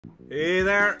Hey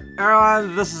there,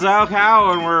 everyone, this is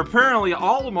Cow, and we're apparently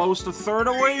almost a third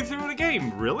of the way through the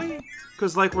game. Really?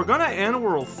 Because, like, we're gonna end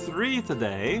World 3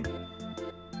 today.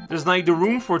 There's, like, the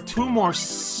room for 2 more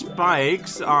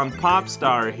spikes on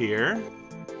Popstar here.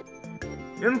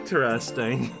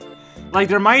 Interesting. Like,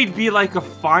 there might be, like, a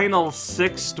final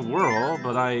 6th world,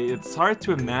 but it's hard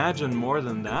to imagine more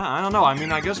than that. I don't know, I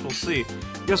mean, I guess we'll see.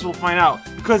 Guess we'll find out.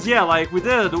 Because, yeah, like, we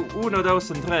did uno, dos,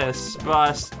 and tres,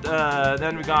 but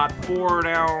then we got 4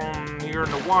 down here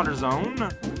in the water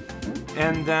zone.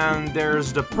 And then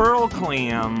there's the pearl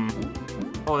clam.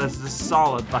 Oh, this is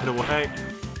solid, by the way.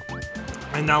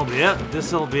 And that'll be it.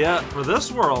 This'll be it for this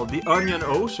world. The Onion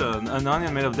Ocean. An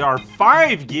onion made of... There are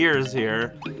 5 gears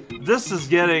here. This is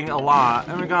getting a lot.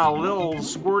 And we got a little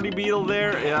squirty beetle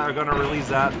there. Yeah, I'm gonna release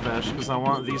that fish because I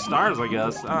want these stars, I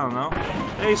guess. I don't know.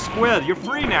 Hey, squid, you're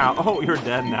free now. Oh, you're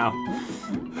dead now.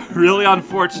 Really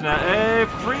unfortunate. Hey,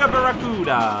 free a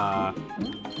barracuda.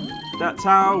 That's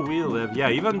how we live. Yeah,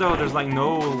 even though there's like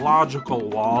no logical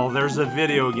wall, there's a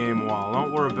video game wall.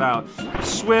 Don't worry about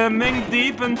swimming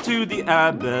deep into the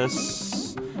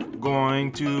abyss.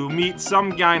 Going to meet some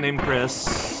guy named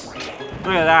Chris.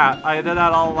 Look at that. I did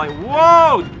that all like,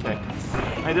 whoa! Okay.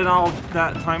 I did all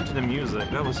that time to the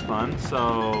music. That was fun.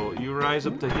 So, you rise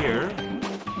up to here.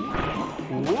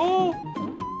 Cool.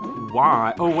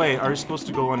 Why? Oh, wait. Are you supposed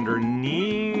to go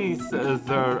underneath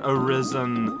the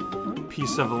arisen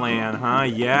piece of land, huh?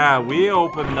 Yeah, we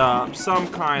opened up some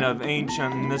kind of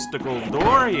ancient mystical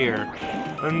door here.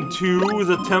 Into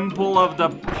the Temple of the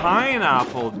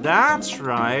Pineapple. That's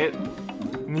right.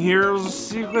 And here's a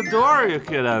secret door you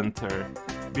could enter.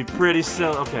 Be pretty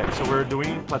silly. Okay, so we're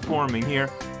doing platforming here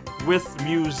with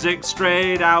music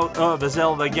straight out of a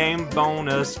Zelda game,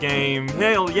 bonus game.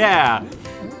 Hell yeah!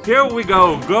 Here we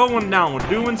go, going down. We're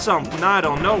doing something. I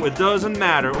don't know. It doesn't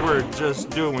matter. We're just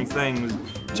doing things.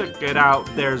 Check it out.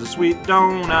 There's a sweet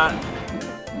donut.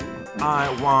 I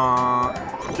want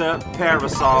the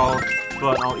parasol,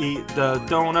 but I'll eat the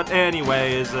donut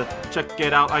anyways. Check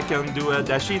it out, I can do a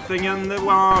dashy thing in the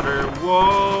water.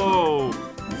 Whoa!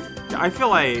 I feel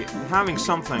like having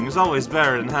something is always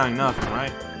better than having nothing,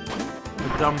 right?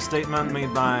 A dumb statement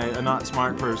made by a not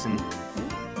smart person.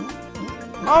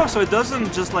 Oh, so it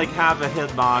doesn't just like have a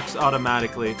hitbox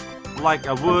automatically, like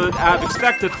I would have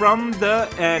expected from the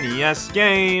NES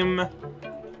game.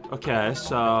 Okay,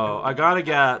 so I gotta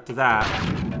get to that.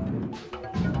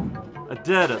 I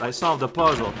did it. I solved the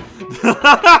puzzle.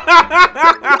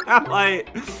 Like,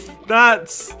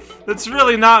 that's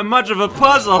really not much of a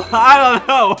puzzle. I don't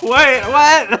know. Wait,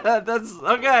 what? That's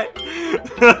okay.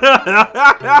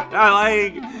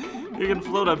 Like, you can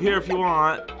float up here if you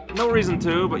want. No reason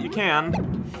to, but you can.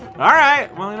 All right.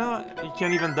 Well, you know what? You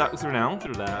can't even duck through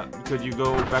that. Could you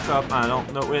go back up? I don't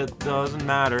know. It doesn't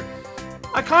matter.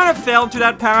 I kind of fell to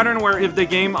that pattern where if the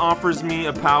game offers me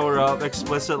a power-up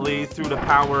explicitly through the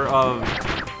power of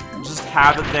just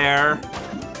have it there,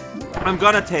 I'm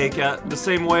gonna take it. The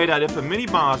same way that if a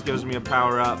mini-boss gives me a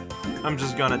power-up, I'm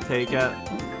just gonna take it.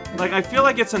 Like, I feel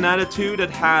like it's an attitude that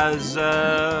has,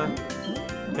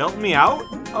 helped me out.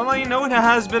 Although, you know, it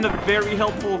has been a very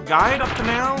helpful guide up to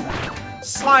now.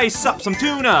 Slice up some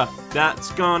tuna! That's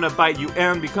gonna bite you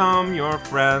and become your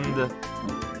friend.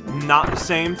 Not the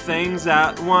same things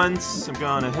at once. I'm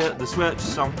gonna hit the switch,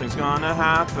 something's gonna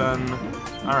happen.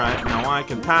 Alright, now I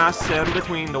can pass in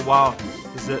between the wall.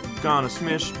 Is it gonna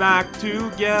smish back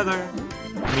together?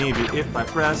 Maybe if I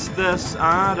press this,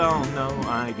 I don't know.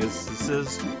 I guess this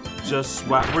is just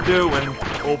what we're doing.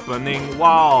 Opening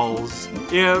walls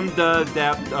in the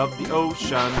depth of the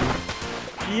ocean.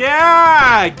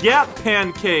 Yeah! Get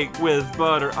pancake with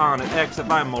butter on it. Except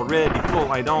I'm already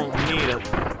full, I don't need it.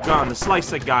 Gonna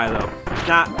slice a guy though.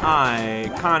 That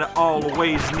I kinda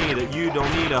always need it. You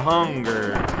don't need a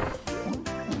hunger.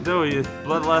 Though you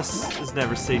bloodlust is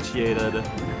never satiated.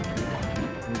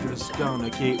 We're just gonna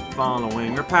keep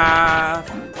following her path.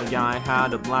 The guy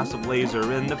had a blast of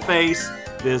laser in the face.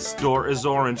 This door is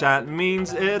orange, that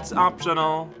means it's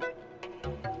optional.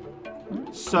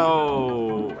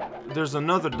 So there's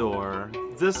another door.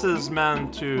 This is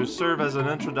meant to serve as an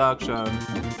introduction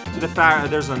to the fact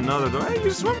that there's another door. Hey, you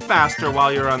swim faster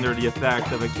while you're under the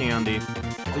effect of a candy.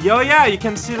 Yo, yeah, you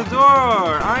can see the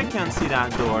door. I can see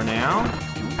that door now.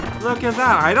 Look at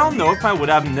that. I don't know if I would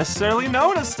have necessarily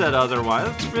noticed it otherwise.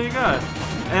 That's pretty good.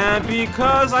 And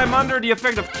because I'm under the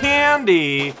effect of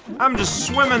candy, I'm just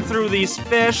swimming through these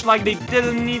fish like they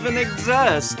didn't even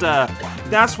exist.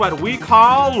 That's what we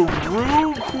call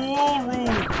Roo-Cool.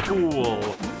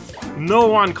 No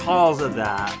one calls it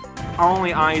that.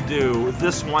 Only I do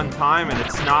this one time, and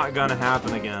it's not gonna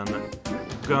happen again.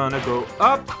 gonna go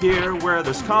up here where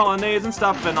there's colonnades and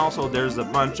stuff, and also there's a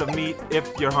bunch of meat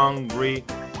if you're hungry.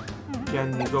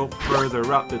 Can you go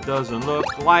further up? It doesn't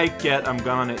look like it. I'm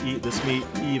gonna eat this meat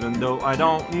even though I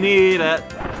don't need it.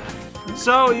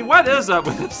 So, what is up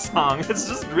with this song? It's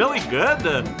just really good.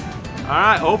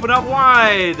 Alright, open up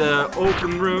wide.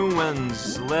 Open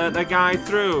ruins. Let a guy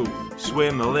through.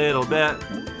 Swim a little bit.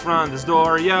 Front this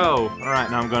door, yo. Alright,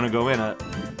 now I'm gonna go in it.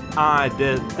 I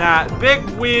did that. Big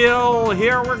wheel.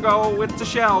 Here we go with the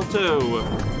shell, too.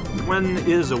 When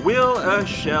is a wheel a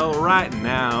shell right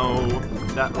now?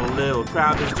 That little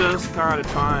crowd is just kind of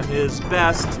trying his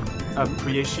best.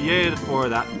 Appreciated for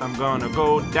that. I'm gonna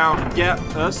go down and get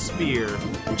a spear.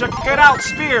 Check it out,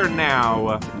 spear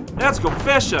now. Let's go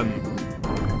fishing.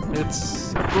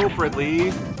 It's appropriately,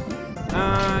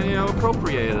 you know,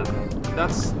 appropriated.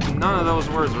 That's, none of those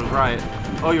words was right.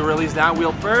 Oh, you release that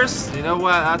wheel first? You know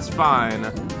what? That's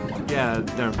fine. Yeah,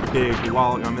 they're big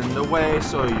wall. I'm in the way,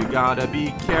 so you gotta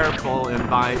be careful. And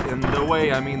by in the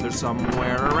way, I mean they're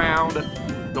somewhere around.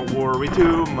 Don't worry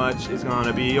too much, it's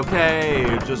gonna be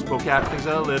okay. Just poke at things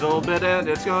a little bit and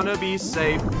it's gonna be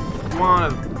safe. You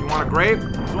want a grape?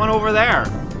 There's one over there.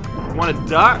 You want a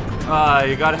duck?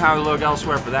 You gotta have a look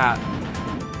elsewhere for that.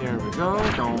 Here we go.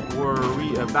 Don't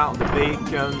worry about the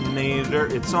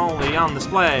baconator, it's only on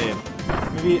display.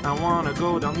 Maybe I wanna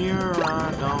go down here,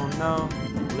 I don't know.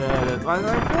 I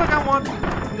feel like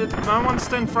I want to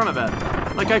stay in front of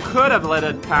it. Like I could have let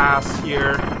it pass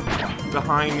here.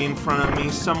 Behind me, in front of me,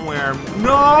 somewhere.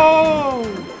 No!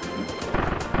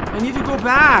 I need to go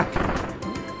back.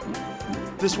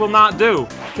 This will not do.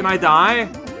 Can I die?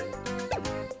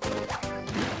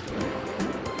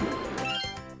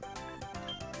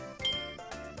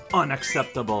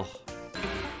 Unacceptable.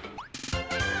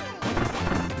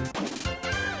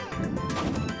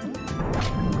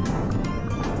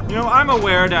 You know, I'm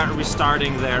aware that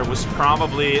restarting there was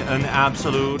probably an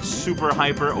absolute super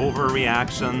hyper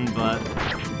overreaction, but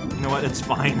you know what, it's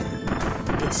fine.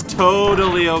 It's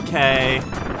totally okay.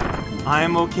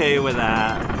 I'm okay with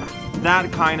that.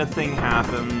 That kind of thing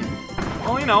happened.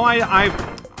 Well, you know, I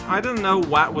didn't know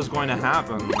what was going to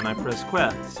happen when I pressed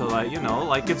quit. So, like, you know,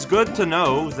 like, it's good to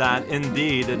know that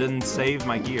indeed it didn't save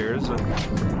my gears.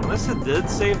 Unless it did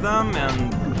save them,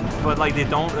 but like they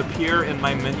don't appear in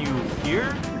my menu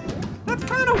here? That's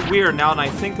kind of weird now that I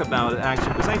think about it,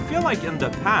 actually, because I feel like in the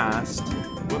past...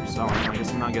 Whoops, oh, I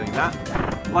guess I'm not getting that.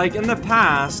 Like, in the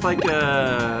past, like,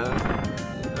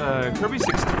 Kirby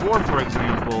 64, for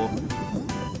example,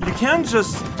 you can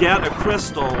just get a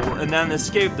crystal and then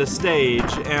escape the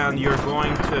stage, and you're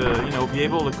going to, you know, be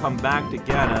able to come back to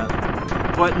get it.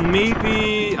 But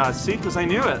maybe... see, because I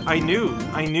knew it. I knew.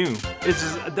 It's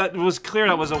just, that was clear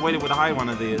that was a way to hide one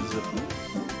of these.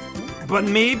 But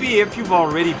maybe if you've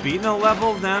already beaten a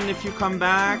level, then if you come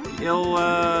back, it'll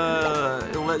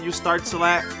let you start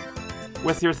select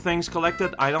with your things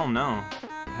collected. I don't know.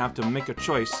 I have to make a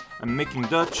choice. I'm making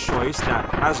the choice that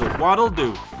has a what'll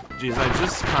do. Jeez, I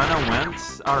just kind of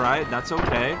went. Alright, that's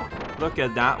okay. Look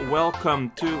at that.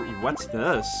 Welcome to... What's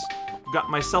this? Got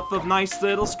myself a nice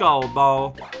little skull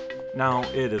ball. Now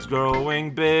it is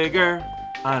growing bigger.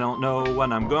 I don't know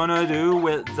what I'm gonna do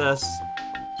with this.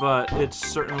 But it's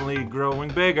certainly growing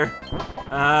bigger.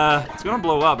 It's gonna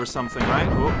blow up or something, right?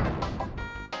 Oh.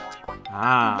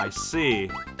 Ah, I see.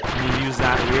 Can you use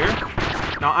that here?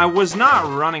 Now, I was not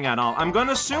running at all. I'm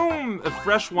gonna assume a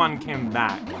fresh one came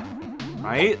back.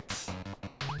 Right?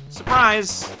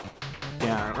 Surprise!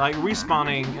 Yeah, like,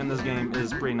 respawning in this game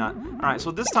is pretty nut. Alright,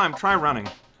 so this time, try running.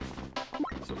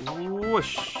 So,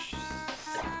 whoosh.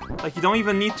 Like, you don't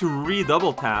even need to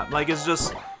re-double tap. Like, it's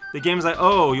just... The game's like,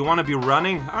 oh, you want to be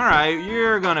running? Alright,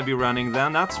 you're gonna be running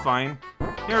then, that's fine.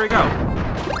 Here we go.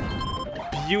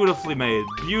 Beautifully made.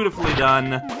 Beautifully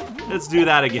done. Let's do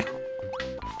that again.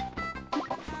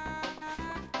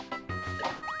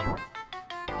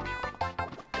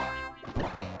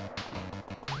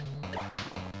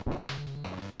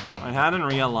 I hadn't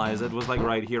realized it was like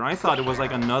right here. I thought it was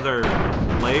like another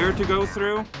layer to go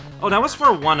through. Oh, that was for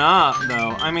 1-up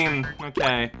though. I mean,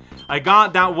 okay. I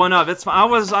got that 1-up. It's I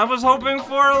was hoping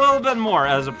for a little bit more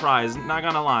as a prize, not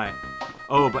gonna lie.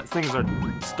 Oh, but things are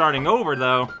starting over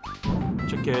though.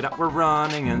 Check it out, we're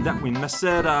running and then we mess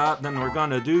it up, then we're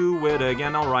gonna do it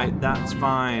again. Alright, that's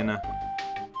fine.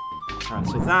 Alright,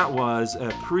 so that was a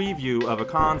preview of a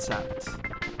concept.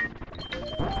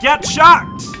 Get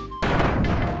shocked!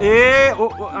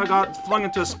 Oh, I got flung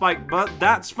into a spike, but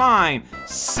that's fine.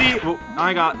 See, oh,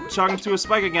 I got chugged into a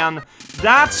spike again.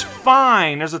 That's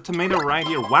fine. There's a tomato right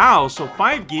here. Wow, so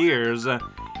 5 gears.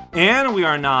 And we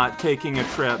are not taking a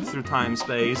trip through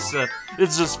time-space.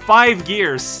 It's just 5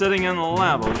 gears sitting in the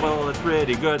level. Well, it's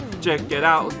pretty good. Check it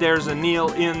out. There's a Neil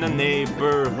in the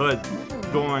neighborhood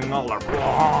going all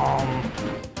around.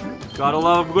 Gotta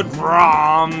love good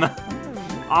Brom.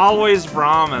 Always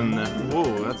Brahmin.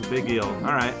 Whoa, that's a big eel.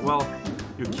 Alright, well,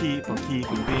 you keep on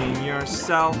keeping being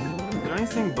yourself. Is there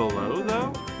anything below,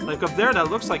 though? Like, up there,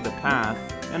 that looks like the path.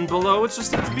 And below, it's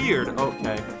just its beard.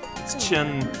 Okay. Its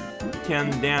chin can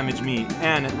damage me.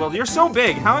 And, well, you're so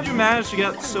big. How did you manage to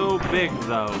get so big,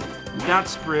 though?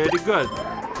 That's pretty good.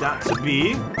 That's a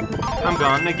bee. I'm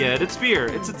gonna get its spear.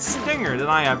 It's its stinger that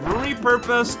I have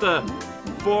repurposed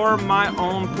for my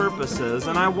own purposes,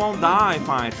 and I won't die if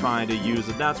I try to use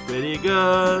it. That's pretty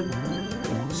good.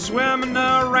 Swimming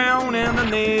around in the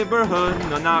neighborhood,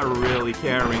 no, not really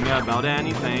caring about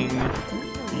anything.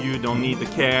 You don't need to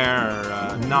care,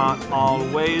 not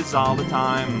always, all the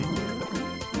time.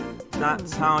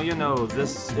 That's how you know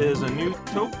this is an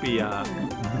utopia.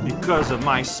 Because of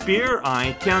my spear,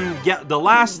 I can get the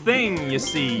last thing, you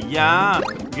see. Yeah,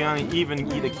 gonna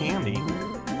even eat a candy.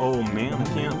 Oh man, I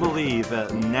can't believe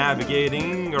it.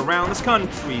 Navigating around this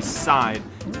countryside.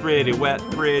 It's pretty wet,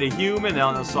 pretty humid,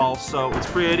 and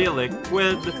it's pretty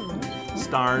liquid.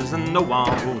 Stars in the wall.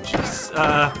 Oh jeez.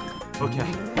 Okay.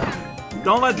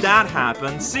 Don't let that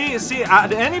happen. See,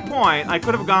 at any point, I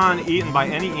could have gone eaten by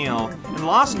any eel and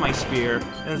lost my spear,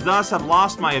 and thus have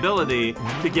lost my ability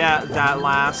to get that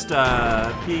last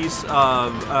piece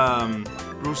of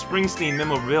Bruce Springsteen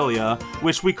memorabilia,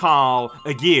 which we call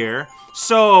a gear.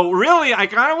 So, really, I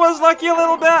kind of was lucky a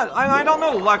little bit. I don't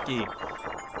know lucky.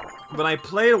 But I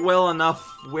played well enough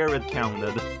where it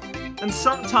counted. And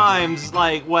sometimes,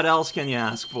 like, what else can you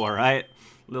ask for, right?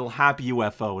 Little happy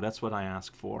UFO, that's what I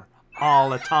ask for. All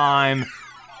the time,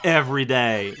 every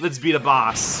day. Let's beat a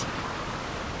boss.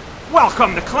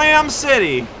 Welcome to Clam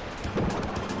City!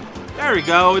 There we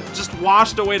go, it just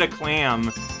washed away the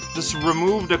clam. Just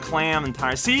removed the clam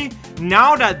entirely. See,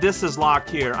 now that this is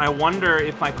locked here, I wonder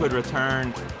if I could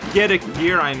return, get a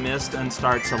gear I missed, and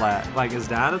start select. Like, is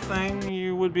that a thing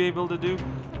you would be able to do?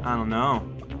 I don't know.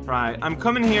 Right, I'm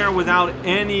coming here without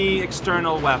any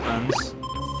external weapons.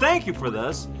 Thank you for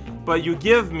this, but you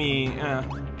give me, man,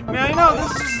 you know,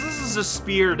 this is a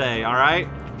spear day, alright?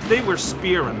 Today we're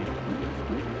spearing.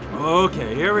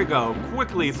 Okay, here we go.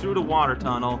 Quickly through the water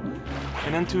tunnel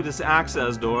and into this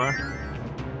access door.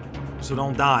 So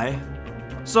don't die.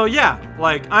 So yeah,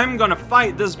 like, I'm gonna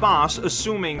fight this boss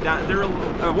assuming that they're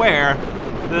aware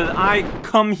that I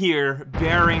come here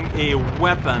bearing a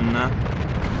weapon.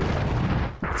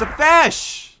 It's a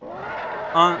fish!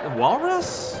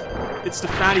 Walrus? It's the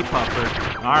fatty puffer.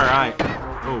 Alright.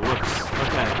 Oh, whoops.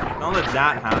 Okay, don't let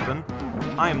that happen.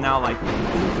 I am now like...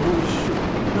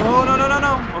 No, no, no, no,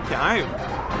 no. Okay, I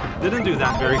didn't do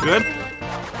that very good.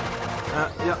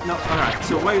 Yeah, no, alright.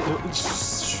 So wait...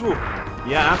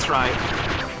 Yeah, that's right.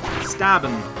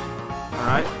 Stabbing.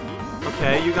 Alright.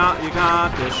 Okay, you got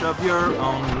fish of your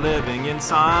own living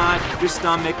inside your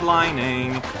stomach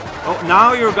lining. Oh,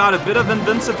 now you've got a bit of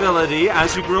invincibility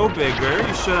as you grow bigger.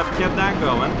 You should have kept that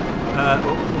going.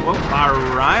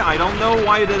 Alright. I don't know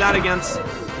why you did that against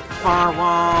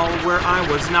Firewall where I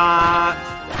was not.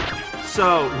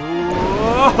 So,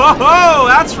 whoa,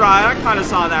 that's right. I kind of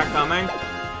saw that coming.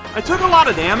 I took a lot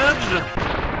of damage.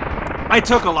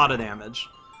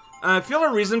 I feel a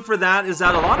reason for that is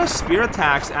that a lot of spear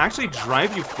attacks actually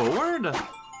drive you forward.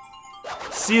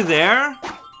 See there?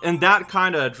 And that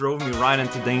kind of drove me right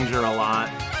into danger a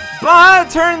lot. But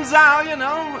turns out, you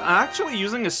know, actually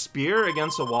using a spear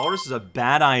against a walrus is a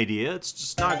bad idea. It's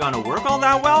just not gonna work all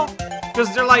that well.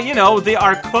 Because they're like, you know, they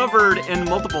are covered in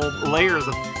multiple layers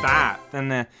of fat.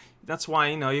 And that's why,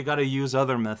 you know, you gotta use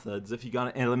other methods if you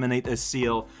gotta eliminate a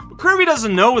seal. But Kirby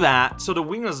doesn't know that, so the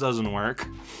weakness doesn't work.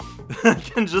 You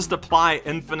can just apply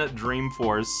infinite dream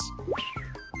force.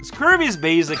 Because Kirby's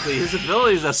basically, his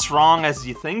ability is as strong as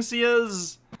he thinks he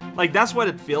is. Like, that's what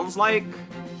it feels like.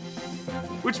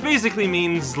 Which basically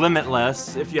means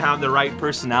limitless if you have the right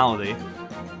personality.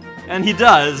 And he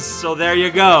does, so there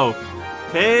you go.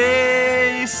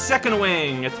 Hey, second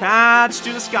wing attached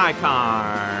to the sky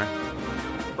car.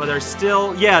 But there's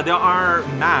still, yeah, there are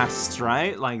masts,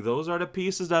 right? Like, those are the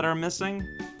pieces that are missing.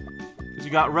 Because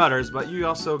you got rudders, but you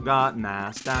also got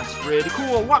masts. That's pretty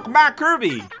cool. Welcome back,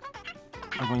 Kirby!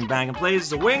 I'm going back in place.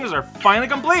 The wings are finally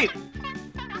complete!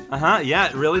 Yeah,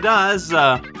 it really does.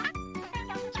 We'll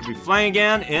be flying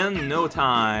again in no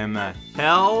time.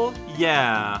 Hell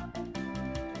yeah.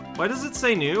 Why does it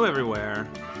say new everywhere?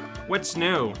 What's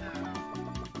new?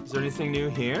 Is there anything new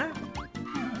here?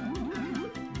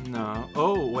 No.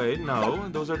 Oh, wait, no.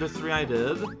 Those are the 3 I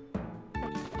did.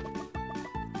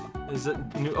 Is it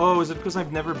new? Oh, is it because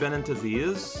I've never been into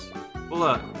these? Well,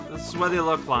 look, this is what they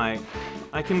look like.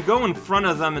 I can go in front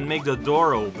of them and make the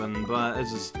door open, but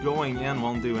it's just going in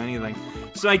won't do anything.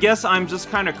 So I guess I'm just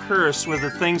kind of cursed with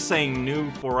the thing saying new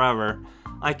forever.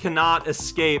 I cannot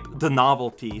escape the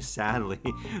novelty, sadly.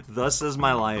 Thus is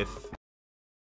my life.